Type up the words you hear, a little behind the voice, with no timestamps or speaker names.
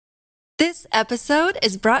This episode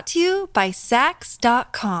is brought to you by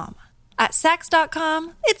Saks.com. At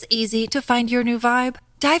Saks.com, it's easy to find your new vibe.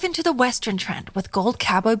 Dive into the Western trend with gold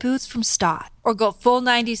cowboy boots from Staud, or go full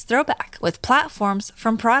 90s throwback with platforms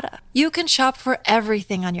from Prada. You can shop for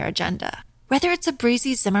everything on your agenda, whether it's a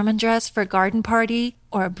breezy Zimmermann dress for a garden party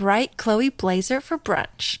or a bright Chloe blazer for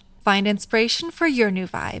brunch. Find inspiration for your new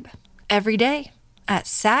vibe every day at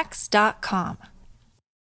Saks.com.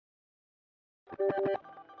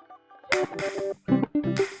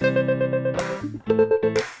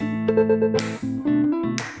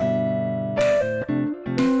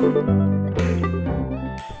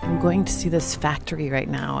 I'm going to see this factory right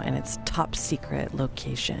now, and it's top secret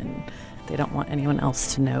location. They don't want anyone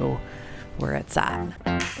else to know where it's at.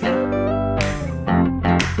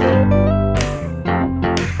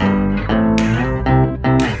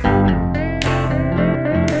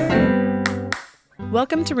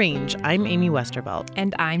 Welcome to Range. I'm Amy Westervelt.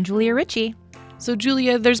 And I'm Julia Ritchie. So,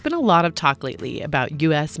 Julia, there's been a lot of talk lately about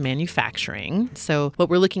U.S. manufacturing. So what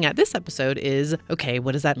we're looking at this episode is, okay,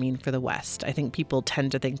 what does that mean for the West? I think people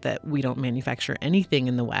tend to think that we don't manufacture anything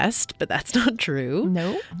in the West, but that's not true.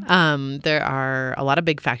 No. There are a lot of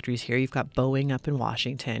big factories here. You've got Boeing up in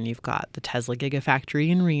Washington. You've got the Tesla Gigafactory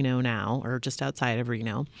in Reno now, or just outside of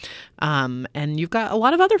Reno. And you've got a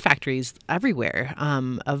lot of other factories everywhere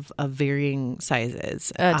of varying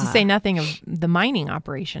sizes. To say nothing of the mining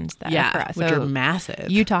operations that are for us. Which are massive.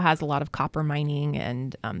 Utah has a lot of copper mining,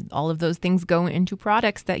 and all of those things go into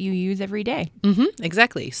products that you use every day. Mm-hmm,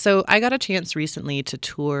 exactly. So I got a chance recently to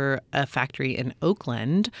tour a factory in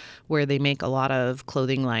Oakland where they make a lot of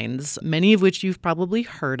clothing lines, many of which you've probably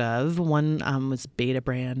heard of. One was Beta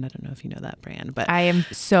Brand. I don't know if you know that brand, but I am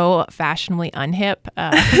so fashionably unhip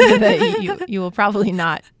that you will probably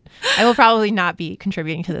not. I will probably not be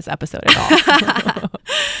contributing to this episode at all.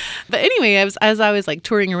 But anyway, as I was like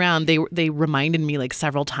touring around, they reminded me like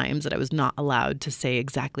several times that I was not allowed to say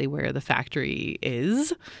exactly where the factory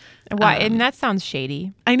is. Why? And that sounds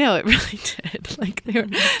shady. I know, it really did. Like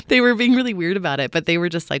they were being really weird about it, but they were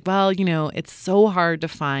just like, well, you know, it's so hard to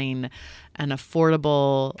find an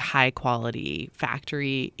affordable, high-quality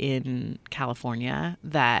factory in California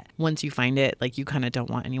that once you find it, like you kind of don't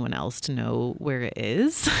want anyone else to know where it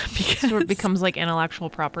is. Because so it becomes like intellectual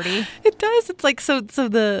property. It does. It's like so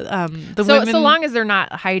the women. So long as they're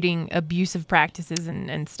not hiding abusive practices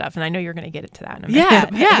and stuff, and I know you're going to get into that in a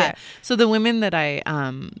minute. Yeah. So the women that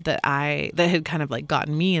had kind of like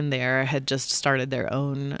gotten me in there had just started their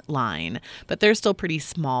own line, but they're still pretty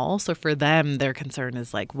small. So for them, their concern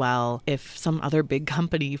is like, well, if some other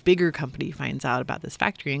bigger company finds out about this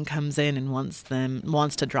factory and comes in and wants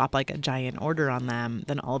to drop like a giant order on them,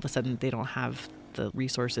 then all of a sudden they don't have the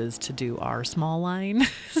resources to do our small line.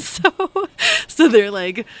 So they're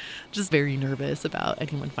like just very nervous about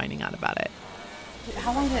anyone finding out about it.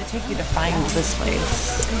 How long did it take you to find this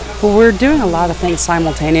place? Well, we're doing a lot of things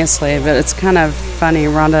simultaneously, but it's kind of funny.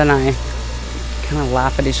 Rhonda and I kind of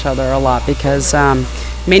laugh at each other a lot because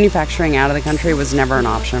manufacturing out of the country was never an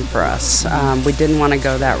option for us. We didn't want to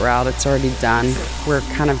go that route. It's already done. We're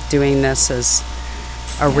kind of doing this as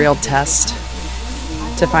a real test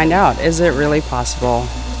to find out, is it really possible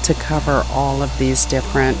to cover all of these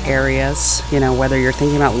different areas? You know, whether you're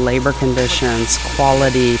thinking about labor conditions,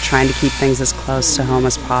 quality, trying to keep things as close to home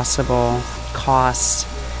as possible, cost,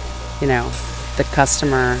 you know, the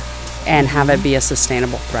customer, and have it be a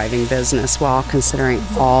sustainable, thriving business while considering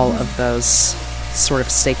all of those sort of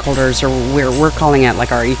stakeholders, or we're calling it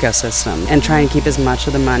like our ecosystem, and trying to keep as much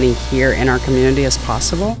of the money here in our community as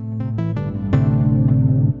possible.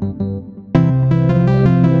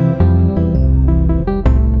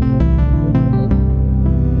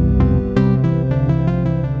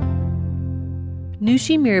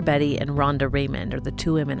 Nushi Mirabetti and Rhonda Raymond are the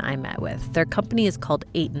two women I met with. Their company is called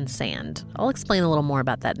Eight and Sand. I'll explain a little more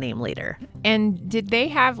about that name later. And did they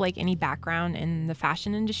have like any background in the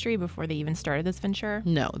fashion industry before they even started this venture?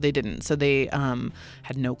 No, they didn't. So they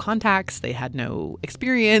had no contacts. They had no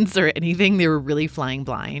experience or anything. They were really flying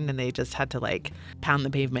blind, and they just had to like pound the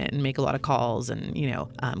pavement and make a lot of calls, and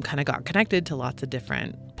kind of got connected to lots of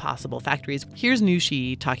different possible factories. Here's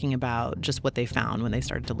Nushi talking about just what they found when they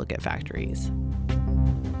started to look at factories.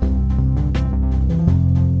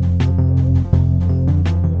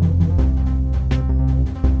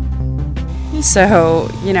 So,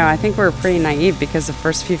 I think we were pretty naive because the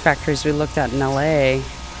first few factories we looked at in LA,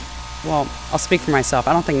 well, I'll speak for myself.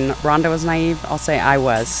 I don't think Rhonda was naive. I'll say I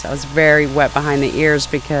was. I was very wet behind the ears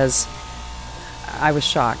because I was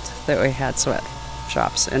shocked that we had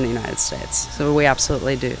sweatshops in the United States. So we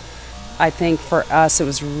absolutely do. I think for us, it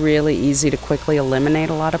was really easy to quickly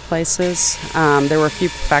eliminate a lot of places. There were a few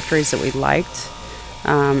factories that we liked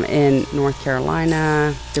in North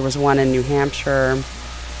Carolina. There was one in New Hampshire,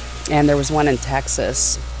 and there was one in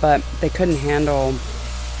Texas. But they couldn't handle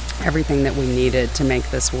everything that we needed to make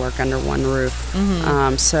this work under one roof.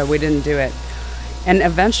 So we didn't do it. And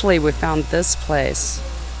eventually we found this place.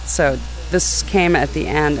 So this came at the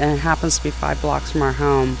end, and it happens to be 5 blocks from our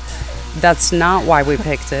home. That's not why we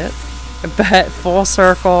picked it, but full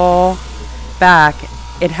circle back,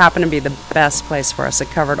 it happened to be the best place for us. It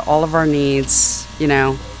covered all of our needs,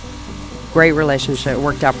 great relationship, it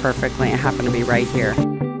worked out perfectly. It happened to be right here.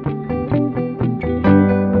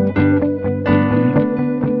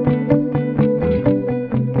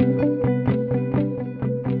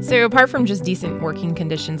 So apart from just decent working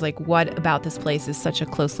conditions, like what about this place is such a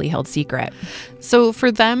closely held secret? So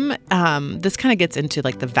for them, this kind of gets into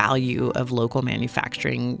like the value of local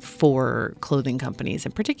manufacturing for clothing companies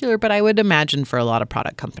in particular, but I would imagine for a lot of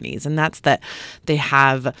product companies. And that's that they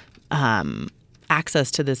have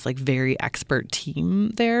access to this like very expert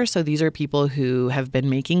team there. So these are people who have been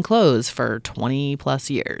making clothes for 20 plus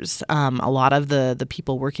years. A lot of the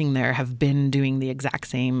people working there have been doing the exact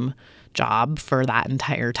same job for that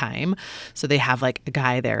entire time. So they have like a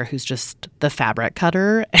guy there who's just the fabric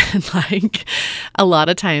cutter, and like a lot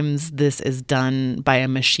of times this is done by a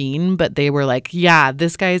machine, but they were like, yeah,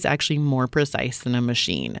 this guy is actually more precise than a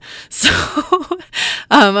machine. So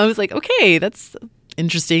I was like, okay, that's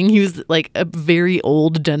interesting. He was like a very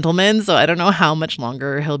old gentleman, so I don't know how much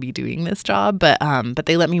longer he'll be doing this job, but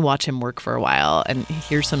they let me watch him work for a while, and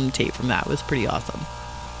here's some tape from that. It was pretty awesome.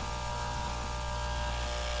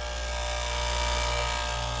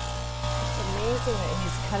 That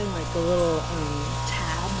he's cutting like the little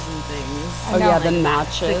tabs and things. Oh yeah, the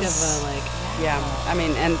notches. Think of Yeah, I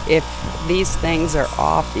mean, and if these things are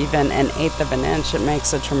off even an eighth of an inch, it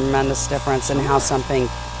makes a tremendous difference in how something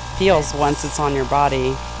feels once it's on your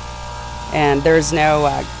body. And there's no,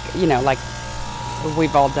 like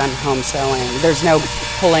we've all done home sewing. There's no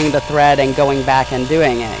pulling the thread and going back and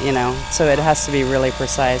doing it, So it has to be really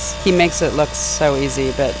precise. He makes it look so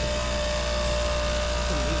easy, but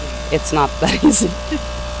it's not that easy.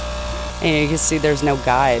 And you can see there's no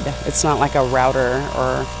guide. It's not like a router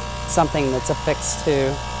or something that's affixed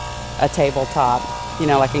to a tabletop,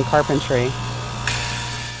 like in carpentry.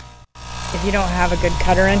 If you don't have a good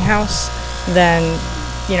cutter in-house, then,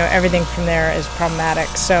 everything from there is problematic.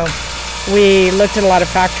 So we looked at a lot of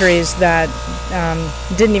factories that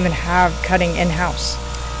didn't even have cutting in-house.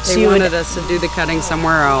 They wanted us to do the cutting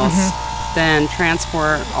somewhere else. Then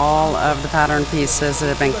transport all of the pattern pieces that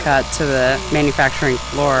have been cut to the manufacturing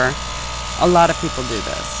floor. A lot of people do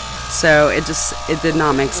this. So it did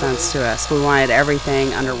not make sense to us. We wanted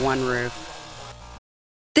everything under one roof.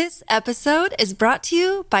 This episode is brought to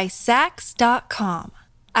you by Saks.com.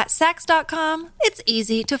 At Saks.com, it's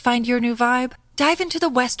easy to find your new vibe. Dive into the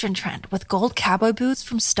Western trend with gold cowboy boots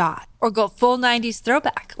from Stott, or go full 90s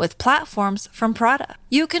throwback with platforms from Prada.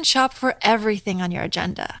 You can shop for everything on your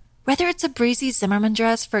agenda, whether it's a breezy Zimmermann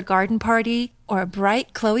dress for a garden party or a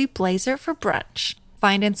bright Chloe blazer for brunch.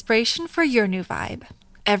 Find inspiration for your new vibe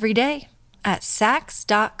every day at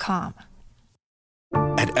Saks.com.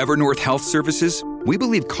 At Evernorth Health Services, we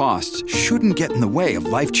believe costs shouldn't get in the way of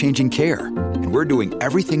life-changing care, and we're doing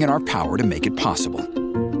everything in our power to make it possible.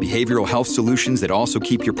 Behavioral health solutions that also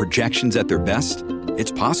keep your projections at their best?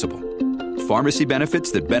 It's possible. Pharmacy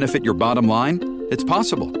benefits that benefit your bottom line? It's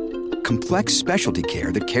possible. Complex specialty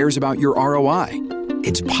care that cares about your ROI?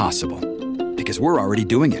 It's possible. Because we're already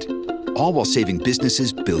doing it. All while saving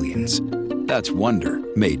businesses billions. That's Wonder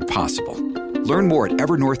made possible. Learn more at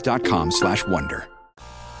evernorth.com/wonder.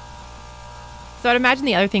 So I'd imagine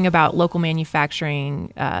the other thing about local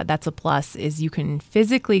manufacturing that's a plus is you can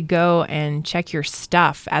physically go and check your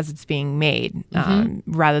stuff as it's being made,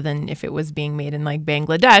 rather than if it was being made in like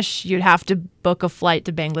Bangladesh, you'd have to book a flight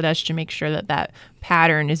to Bangladesh to make sure that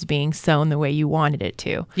pattern is being sewn the way you wanted it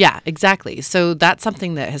to. Yeah, exactly. So that's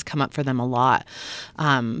something that has come up for them a lot,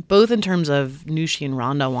 both in terms of Nushi and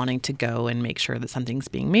Rhonda wanting to go and make sure that something's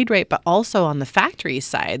being made right, but also on the factory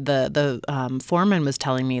side. The foreman was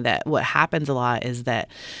telling me that what happens a lot is that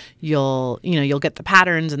you'll get the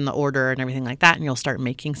patterns and the order and everything like that, and you'll start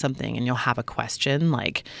making something and you'll have a question,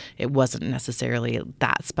 like it wasn't necessarily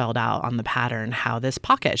that spelled out on the pattern how this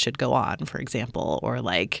pocket should go on, for example, or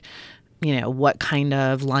like what kind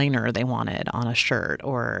of liner they wanted on a shirt,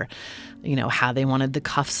 or how they wanted the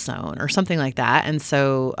cuffs sewn or something like that. And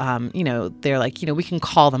so, they're like, we can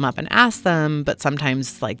call them up and ask them, but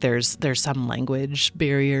sometimes like there's some language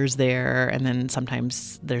barriers there. And then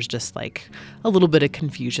sometimes there's just like a little bit of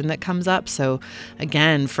confusion that comes up. So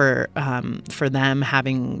again, for them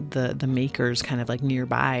having the makers kind of like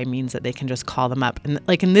nearby means that they can just call them up. And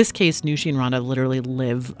like in this case, Nushi and Rhonda literally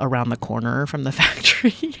live around the corner from the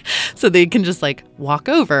factory. So they can just like walk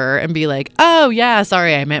over and be like, oh yeah,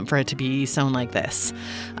 sorry, I meant for it to be sewn like this,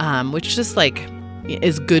 which just like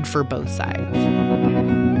is good for both sides.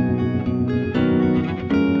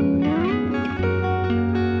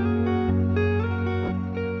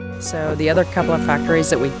 So the other couple of factories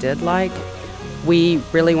that we did like, we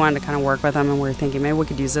really wanted to kind of work with them, and we were thinking maybe we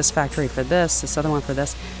could use this factory for this other one for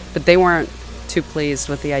this, but they weren't too pleased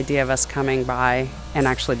with the idea of us coming by and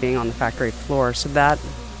actually being on the factory floor. So that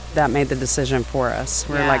made the decision for us.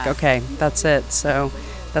 We're like, okay, that's it. So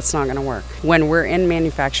that's not going to work. When we're in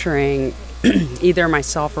manufacturing, either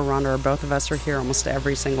myself or Rhonda or both of us are here almost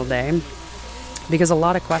every single day, because a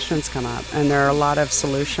lot of questions come up and there are a lot of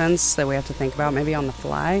solutions that we have to think about maybe on the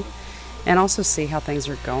fly, and also see how things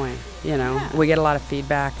are going. We get a lot of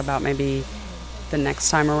feedback about maybe the next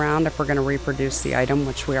time around if we're going to reproduce the item,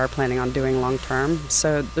 which we are planning on doing long term.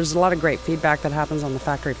 So there's a lot of great feedback that happens on the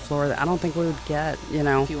factory floor that I don't think we would get,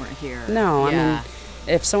 if you weren't here. No, I mean,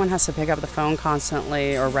 if someone has to pick up the phone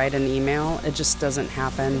constantly or write an email, it just doesn't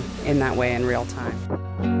happen in that way in real time.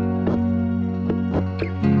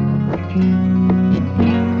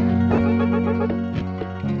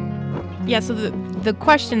 Yeah, so the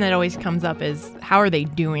question that always comes up is, how are they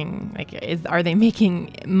doing? Like, are they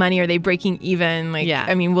making money? Are they breaking even? Like,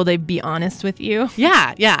 I mean, will they be honest with you?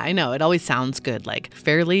 Yeah, I know. It always sounds good, like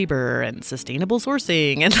fair labor and sustainable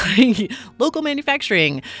sourcing and like local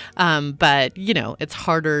manufacturing. But it's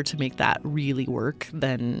harder to make that really work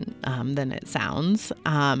than it sounds.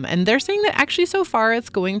 And they're saying that actually so far it's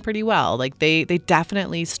going pretty well. Like they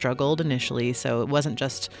definitely struggled initially. So it wasn't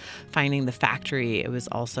just finding the factory. It was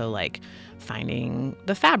also like finding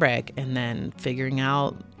the fabric and then figuring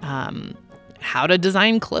out how to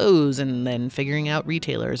design clothes and then figuring out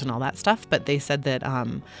retailers and all that stuff. But they said that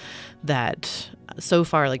that so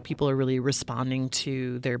far, like, people are really responding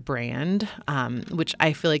to their brand, which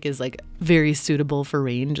I feel like is like very suitable for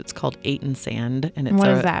range. It's called 8 and Sand, and what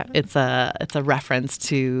is that? It's a reference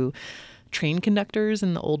to train conductors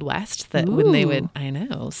in the Old West that when they would, I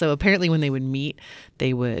know. So apparently when they would meet,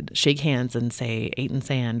 they would shake hands and say 8 and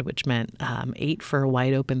Sand, which meant 8 for a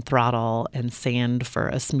wide open throttle and sand for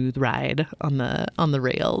a smooth ride on the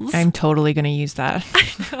rails. I'm totally going to use that. I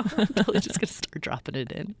know. I'm totally just going to start dropping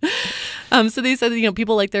it in. So they said,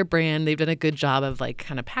 people like their brand. They've done a good job of like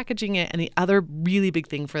kind of packaging it. And the other really big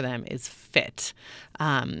thing for them is fit.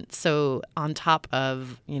 So on top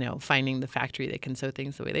of, finding the factory that can sew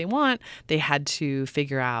things the way they want, they had to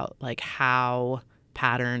figure out like how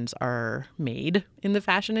patterns are made in the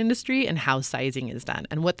fashion industry and how sizing is done.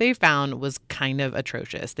 And what they found was kind of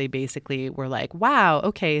atrocious. They basically were like, wow,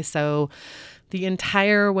 okay, so the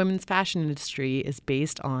entire women's fashion industry is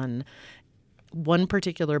based on one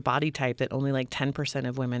particular body type that only like 10%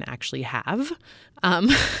 of women actually have.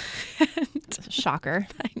 Shocker.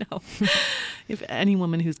 I know. If any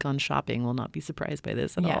woman who's gone shopping will not be surprised by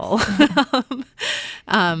this at all.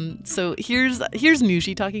 So here's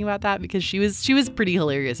Nushi talking about that, because she was pretty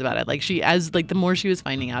hilarious about it. Like the more she was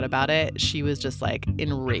finding out about it, she was just like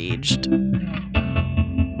enraged.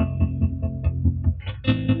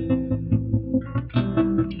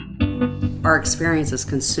 Our experience as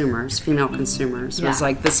consumers, female consumers, was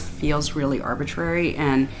like, this feels really arbitrary.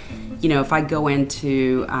 And, if I go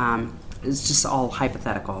into, it's just all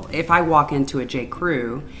hypothetical. If I walk into a J.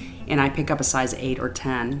 Crew and I pick up a size 8 or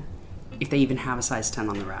 10, if they even have a size 10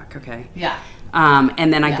 on the rack, okay? Yeah.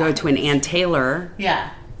 And then I go to an Ann Taylor. Yeah.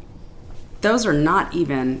 Those are not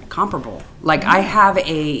even comparable. Like, I have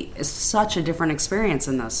such a different experience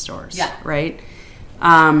in those stores. Yeah. Right?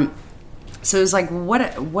 So it was like,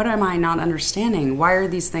 what am I not understanding? Why are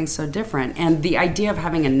these things so different? And the idea of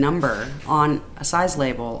having a number on a size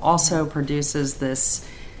label also produces this,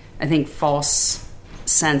 I think, false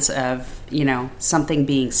sense of, something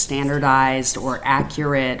being standardized or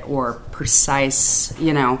accurate or precise,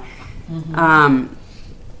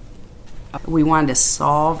 We wanted to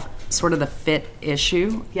solve sort of the fit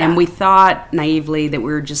issue. Yeah. And we thought naively that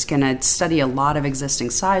we were just going to study a lot of existing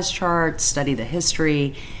size charts, study the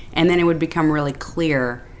history, and then it would become really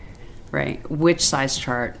clear, right, which size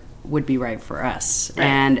chart would be right for us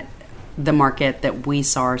and the market that we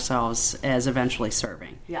saw ourselves as eventually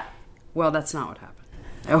serving. Yeah. Well, that's not what happened.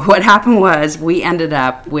 What happened was we ended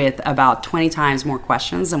up with about 20 times more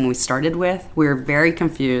questions than we started with. We were very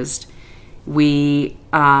confused.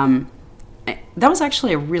 That was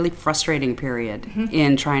actually a really frustrating period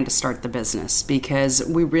in trying to start the business, because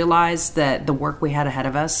we realized that the work we had ahead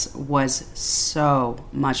of us was so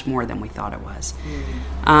much more than we thought it was.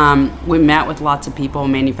 We met with lots of people,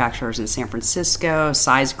 manufacturers in San Francisco,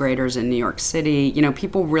 size graders in New York City,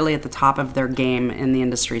 people really at the top of their game in the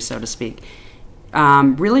industry, so to speak.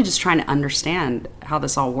 Really just trying to understand how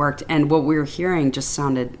this all worked. And what we were hearing just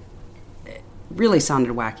sounded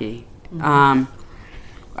wacky.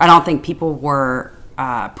 I don't think people were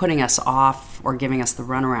putting us off or giving us the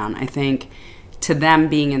runaround. I think to them,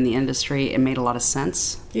 being in the industry, it made a lot of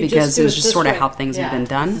sense because it was just sort of how things had been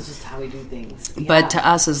done. This is just how we do things. Yeah. But to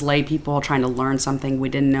us as lay people trying to learn something we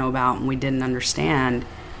didn't know about and we didn't understand,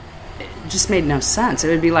 it just made no sense. It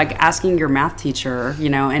would be like asking your math teacher,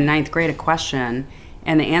 in ninth grade a question,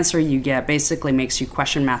 and the answer you get basically makes you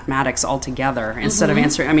question mathematics altogether instead of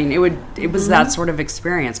answering. I mean, it was that sort of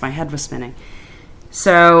experience. My head was spinning.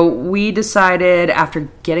 So we decided, after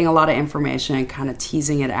getting a lot of information and kind of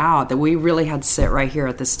teasing it out, that we really had to sit right here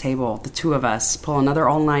at this table, the two of us, pull another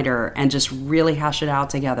all-nighter and just really hash it out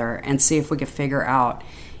together and see if we could figure out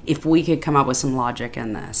if we could come up with some logic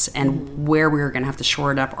in this and where we were going to have to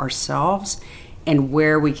shore it up ourselves and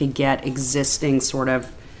where we could get existing sort of,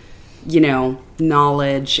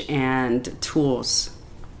 knowledge and tools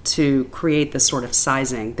to create this sort of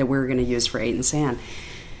sizing that we were going to use for 8 and Sand.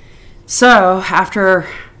 So after,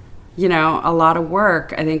 a lot of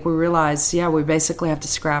work, I think we realized, we basically have to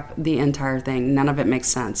scrap the entire thing. None of it makes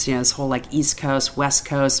sense. This whole East Coast, West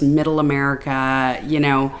Coast, Middle America,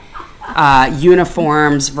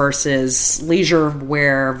 uniforms versus leisure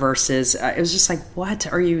wear versus, it was just like,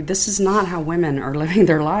 this is not how women are living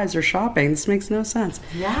their lives or shopping. This makes no sense.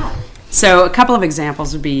 Yeah. So a couple of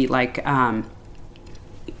examples would be body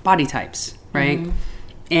types, right?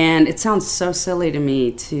 And it sounds so silly to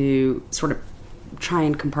me to sort of try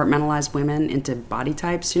and compartmentalize women into body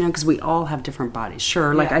types, because we all have different bodies.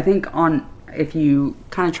 Sure, I think if you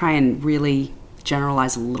kind of try and really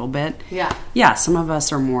generalize a little bit, some of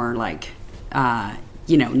us are more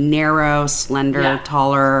narrow, slender,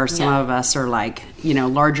 taller. Some of us are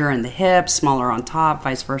larger in the hips, smaller on top,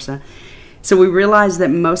 vice versa. So we realized that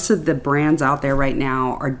most of the brands out there right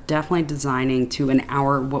now are definitely designing to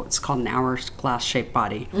what's called an hourglass shaped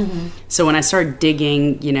body. So when I started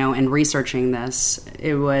digging, and researching this,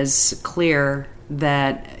 it was clear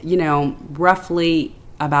that, roughly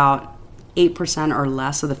about 8% or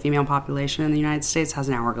less of the female population in the United States has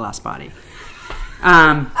an hourglass body.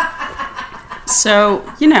 So,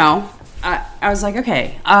 I was like,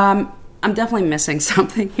 okay, I'm definitely missing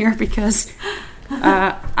something here because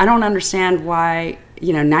I don't understand why,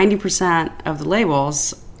 90% of the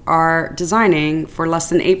labels are designing for less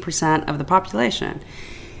than 8% of the population.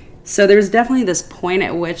 So there's definitely this point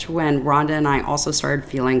at which when Rhonda and I also started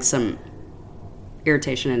feeling some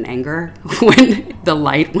irritation and anger when the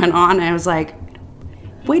light went on. And I was like,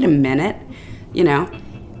 wait a minute,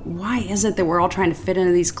 why is it that we're all trying to fit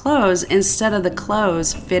into these clothes instead of the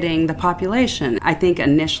clothes fitting the population? I think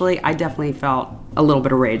initially I definitely felt a little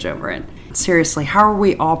bit of rage over it. Seriously, how are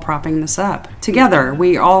we all propping this up? Together,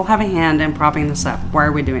 we all have a hand in propping this up. Why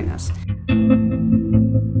are we doing this?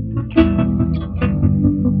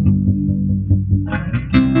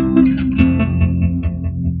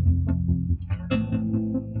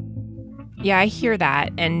 Yeah, I hear that.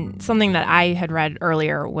 And something that I had read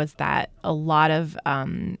earlier was that a lot of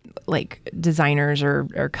designers or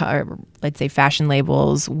let's say fashion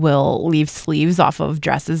labels will leave sleeves off of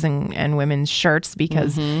dresses and women's shirts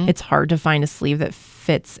because it's hard to find a sleeve that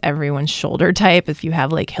fits everyone's shoulder type. If you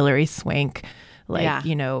have Hilary Swank,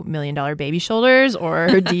 $1 million baby shoulders,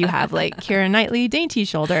 or do you have Keira Knightley dainty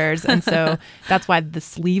shoulders? And so that's why the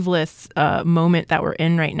sleeveless moment that we're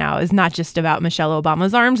in right now is not just about Michelle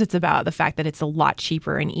Obama's arms. It's about the fact that it's a lot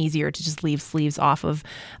cheaper and easier to just leave sleeves off of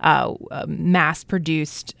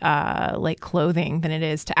mass-produced clothing than it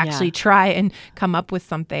is to actually try and come up with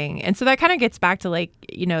something. And so that kind of gets back to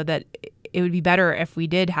that it would be better if we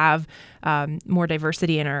did have more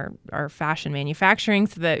diversity in our fashion manufacturing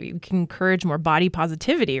so that we can encourage more body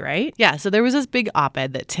positivity, right? Yeah, so there was this big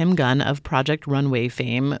op-ed that Tim Gunn of Project Runway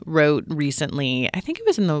fame wrote recently, I think it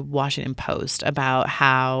was in the Washington Post, about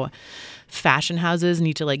how fashion houses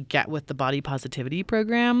need to get with the body positivity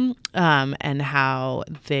program and how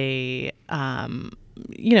they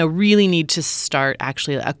really need to start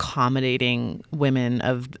actually accommodating women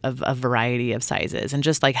of a variety of sizes, and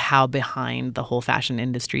just like how behind the whole fashion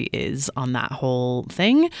industry is on that whole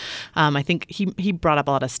thing. I think he brought up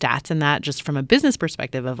a lot of stats in that, just from a business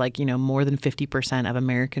perspective of like, more than 50% of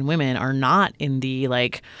American women are not in the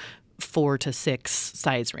like 4 to 6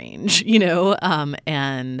 size range,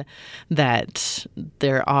 and that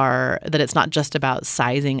that it's not just about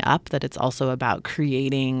sizing up, that it's also about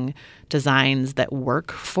creating designs that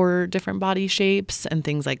work for different body shapes and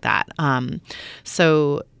things like that.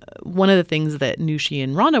 So one of the things that Nushi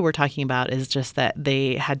and Rhonda were talking about is just that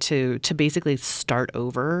they had to basically start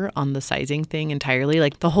over on the sizing thing entirely.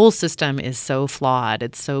 Like the whole system is so flawed.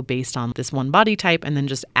 It's so based on this one body type and then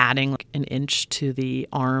just adding like an inch to the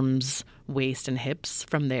arms, waist, and hips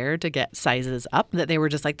from there to get sizes up, that they were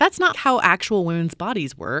just like, that's not how actual women's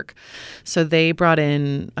bodies work. So they brought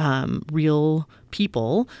in real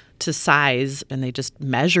people to size, and they just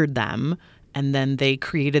measured them. And then they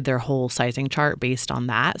created their whole sizing chart based on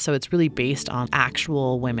that. So it's really based on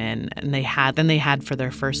actual women. And they had for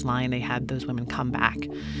their first line, they had those women come back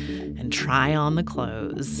and try on the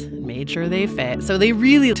clothes and made sure they fit. So they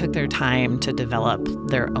really took their time to develop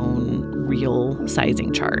their own real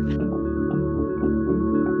sizing chart.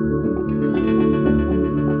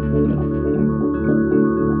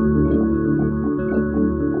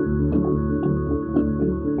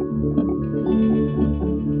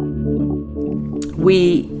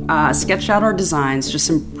 We sketched out our designs, just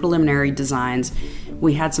some preliminary designs.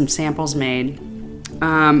 We had some samples made.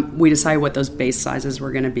 We decided what those base sizes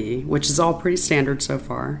were going to be, which is all pretty standard so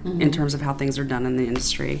far in terms of how things are done in the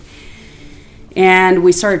industry. And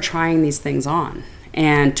we started trying these things on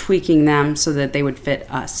and tweaking them so that they would fit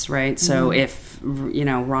us, right? So if,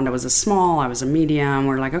 Rhonda was a small, I was a medium,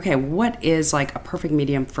 we're like, okay, what is like a perfect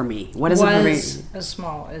medium for me? What is as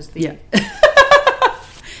small as the... Yeah.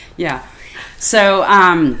 Yeah. So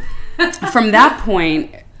from that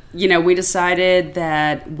point, we decided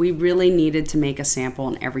that we really needed to make a sample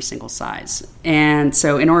in every single size. And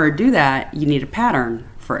so in order to do that, you need a pattern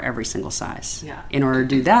for every single size. Yeah. In order to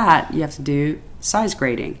do that, you have to do size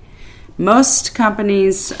grading. Most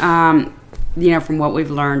companies, from what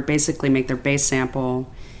we've learned, basically make their base sample.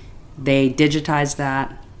 They digitize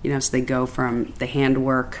that, so they go from the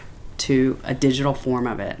handwork to a digital form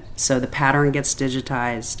of it. So the pattern gets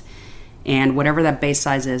digitized. And whatever that base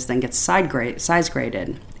size is then gets size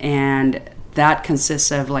graded. And that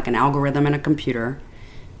consists of like an algorithm in a computer.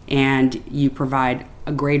 And you provide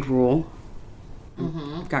a grade rule.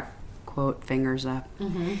 Got quote fingers up.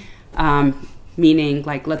 Meaning,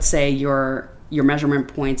 like, let's say your measurement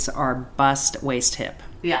points are bust, waist, hip.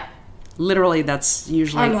 Yeah. Literally, that's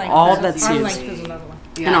usually Arm length. all that's Arm used. length is another one.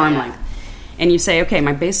 An arm length. And you say, okay,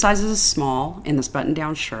 my base size is small in this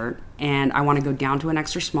button-down shirt, and I want to go down to an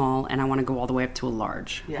extra small, and I want to go all the way up to a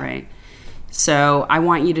large, right? So I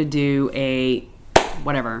want you to do a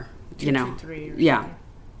whatever, 223 or yeah, something.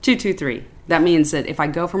 223. That means that if I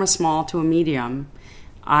go from a small to a medium,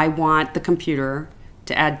 I want the computer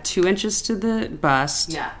to add 2 inches to the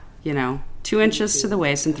bust, 2 inches to the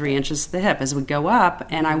waist, and 3 inches to the hip as we go up,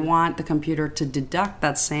 and I want the computer to deduct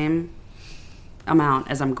that same amount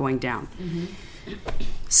as I'm going down.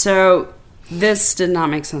 So this did not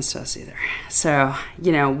make sense to us either. So,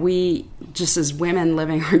 we just as women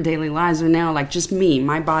living our daily lives, we know, like, just me,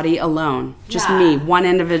 my body alone, just me, one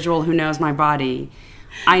individual who knows my body.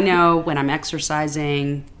 I know when I'm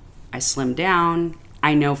exercising, I slim down.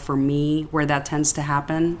 I know for me where that tends to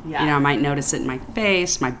happen. I might notice it in my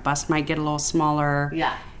face, my bust might get a little smaller.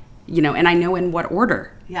 And I know in what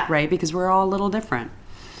order, right? Because we're all a little different.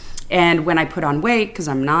 And when I put on weight, because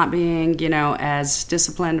I'm not being, as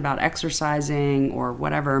disciplined about exercising or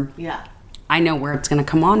whatever, I know where it's going to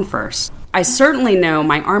come on first. I certainly know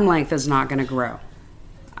my arm length is not going to grow.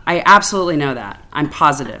 I absolutely know that. I'm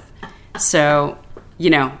positive. So,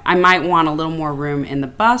 I might want a little more room in the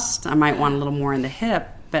bust. I might want a little more in the hip,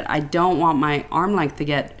 but I don't want my arm length to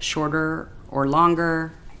get shorter or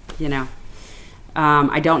longer,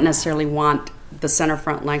 I don't necessarily want the center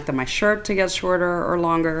front length of my shirt to get shorter or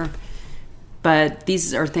longer. But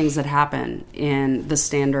these are things that happen in the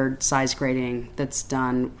standard size grading that's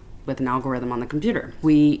done with an algorithm on the computer.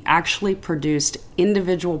 We actually produced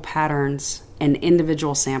individual patterns and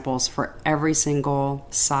individual samples for every single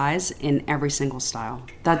size in every single style.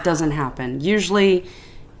 That doesn't happen. Usually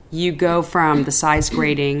you go from the size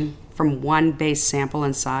grading from one base sample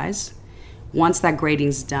and size. Once that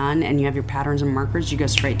grading's done and you have your patterns and markers, you go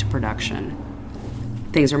straight to production.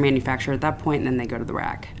 Things are manufactured at that point, and then they go to the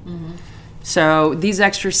rack. So these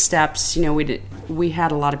extra steps, we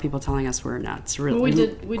had a lot of people telling us we're nuts. Really, we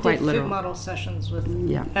did quite fit literal. model sessions with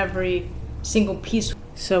every single piece.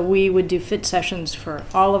 So we would do fit sessions for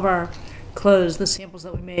all of our clothes, the samples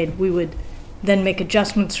that we made. We would then make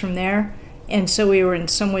adjustments from there. And so we were in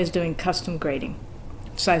some ways doing custom grading,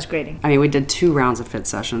 size grading. I mean, we did 2 rounds of fit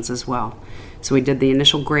sessions as well. So we did the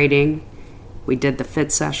initial grading, we did the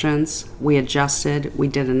fit sessions, we adjusted, we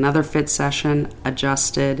did another fit session,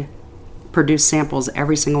 adjusted, produced samples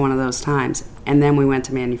every single one of those times, and then we went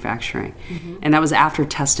to manufacturing. Mm-hmm. And that was after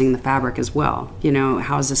testing the fabric as well.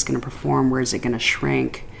 How is this going to perform? Where is it going to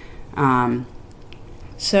shrink?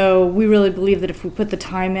 So we really believe that if we put the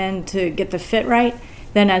time in to get the fit right,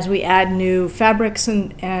 then as we add new fabrics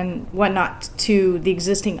and whatnot to the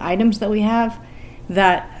existing items that we have,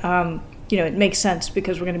 that it makes sense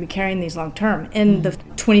because we're going to be carrying these long term. In the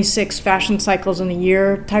 26 fashion cycles in a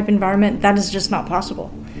year type environment, that is just not possible.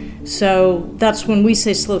 So that's when we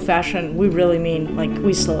say slow fashion, we really mean like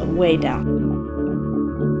we slow it way down.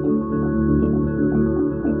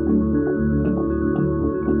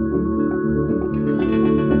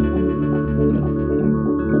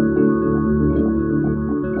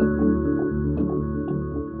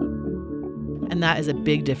 And that is a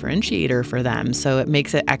big differentiator for them. So it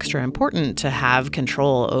makes it extra important to have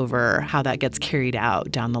control over how that gets carried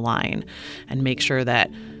out down the line and make sure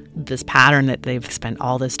that this pattern that they've spent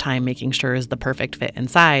all this time making sure is the perfect fit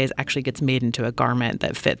and size actually gets made into a garment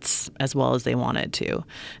that fits as well as they want it to.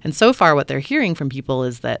 And so far what they're hearing from people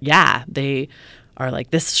is that, they are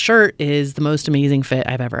like, this shirt is the most amazing fit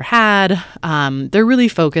I've ever had. They're really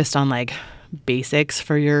focused on like basics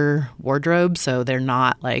for your wardrobe. So they're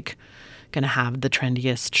not like going to have the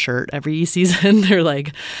trendiest shirt every season. They're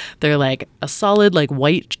like a solid like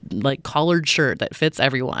white like collared shirt that fits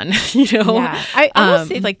everyone, Yeah. I almost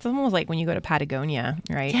say like it's almost like when you go to Patagonia,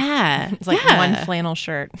 right? Yeah. It's like one flannel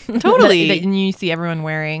shirt. Totally. that you see everyone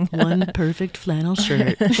wearing. One perfect flannel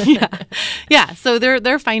shirt. Yeah. So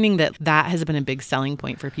they're finding that has been a big selling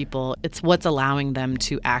point for people. It's what's allowing them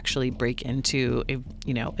to actually break into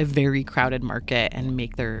a very crowded market and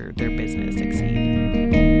make their business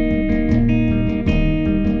succeed.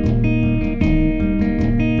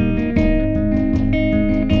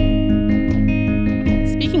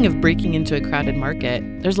 Speaking of breaking into a crowded market,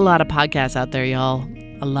 there's a lot of podcasts out there, y'all.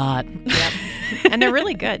 A lot. Yep. And they're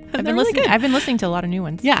really good. I've been listening to a lot of new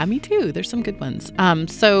ones. Yeah, me too. There's some good ones.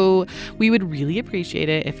 So we would really appreciate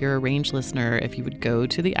it if you're a Range listener, if you would go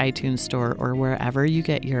to the iTunes store or wherever you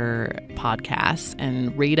get your podcasts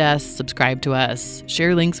and rate us, subscribe to us,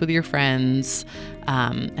 share links with your friends,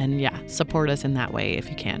 and support us in that way if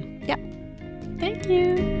you can. Yeah. Thank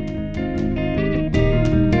you.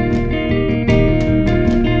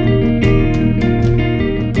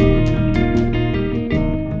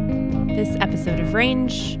 This episode of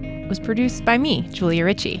Range was produced by me, Julia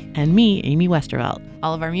Ritchie. And me, Amy Westervelt.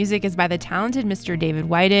 All of our music is by the talented Mr. David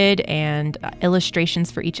Whited, and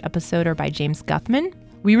illustrations for each episode are by James Guthman.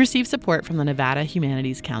 We receive support from the Nevada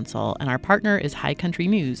Humanities Council, and our partner is High Country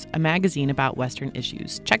News, a magazine about Western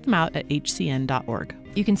issues. Check them out at hcn.org.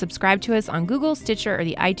 You can subscribe to us on Google, Stitcher, or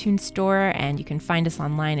the iTunes Store, and you can find us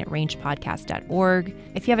online at rangepodcast.org.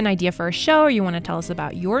 If you have an idea for a show or you want to tell us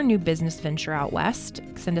about your new business venture out west,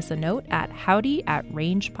 send us a note at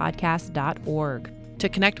howdy@rangepodcast.org. To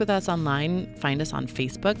connect with us online, find us on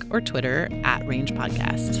Facebook or Twitter at Range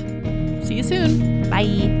Podcast. See you soon.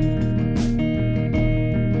 Bye.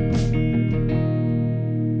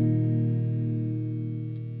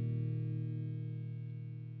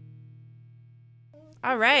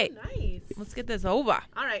 All right. Nice. Let's get this over.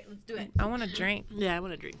 All right, let's do it. I want to drink. Yeah, I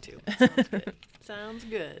want to drink too. Sounds good. Sounds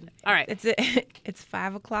good. All right. It's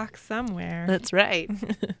 5 o'clock somewhere. That's right.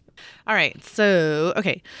 All right. So,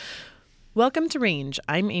 okay. Welcome to Range.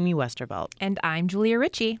 I'm Amy Westervelt. And I'm Julia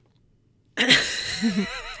Ritchie.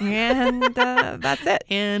 And that's it.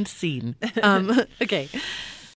 And scene. Okay.